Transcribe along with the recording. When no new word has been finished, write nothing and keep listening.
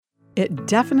it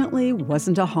definitely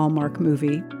wasn't a Hallmark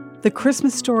movie. The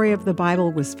Christmas story of the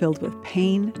Bible was filled with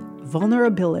pain,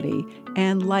 vulnerability,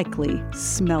 and likely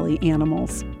smelly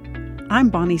animals. I'm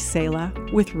Bonnie Sala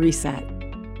with Reset.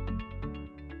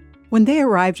 When they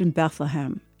arrived in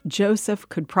Bethlehem, Joseph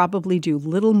could probably do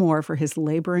little more for his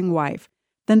laboring wife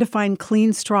than to find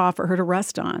clean straw for her to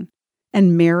rest on.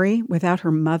 And Mary, without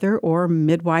her mother or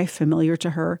midwife familiar to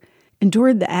her,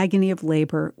 endured the agony of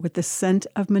labor with the scent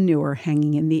of manure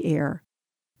hanging in the air.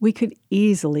 We could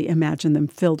easily imagine them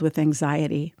filled with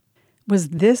anxiety. Was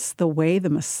this the way the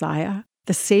Messiah,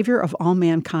 the Savior of all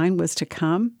mankind, was to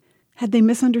come? Had they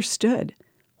misunderstood?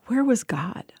 Where was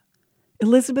God?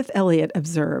 Elisabeth Elliot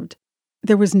observed,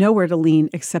 "There was nowhere to lean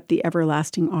except the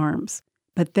everlasting arms,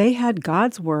 but they had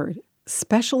God's word,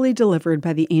 specially delivered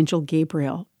by the angel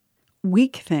Gabriel.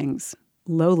 Weak things,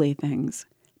 lowly things,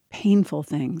 painful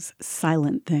things,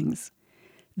 silent things.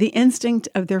 The instinct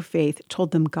of their faith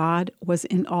told them God was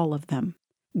in all of them.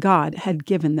 God had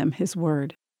given them his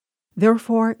word.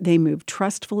 Therefore, they moved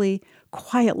trustfully,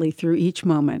 quietly through each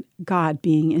moment, God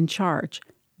being in charge,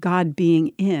 God being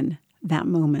in that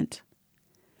moment."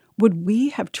 Would we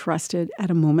have trusted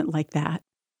at a moment like that?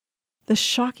 The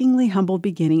shockingly humble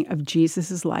beginning of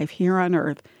Jesus' life here on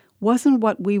earth wasn't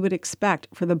what we would expect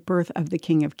for the birth of the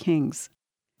King of Kings.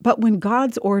 But when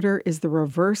God's order is the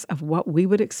reverse of what we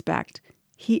would expect,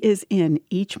 he is in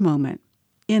each moment,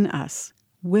 in us,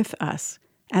 with us,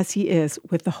 as he is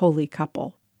with the holy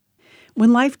couple.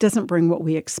 When life doesn't bring what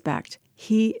we expect,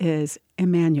 he is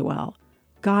Emmanuel,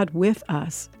 God with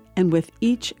us and with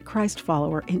each Christ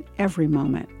follower in every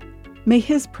moment. May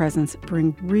his presence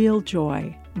bring real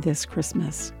joy this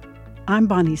Christmas. I'm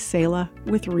Bonnie Sala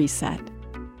with Reset.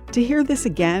 To hear this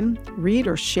again, read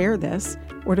or share this,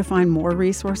 or to find more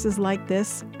resources like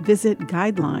this, visit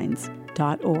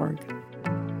guidelines.org.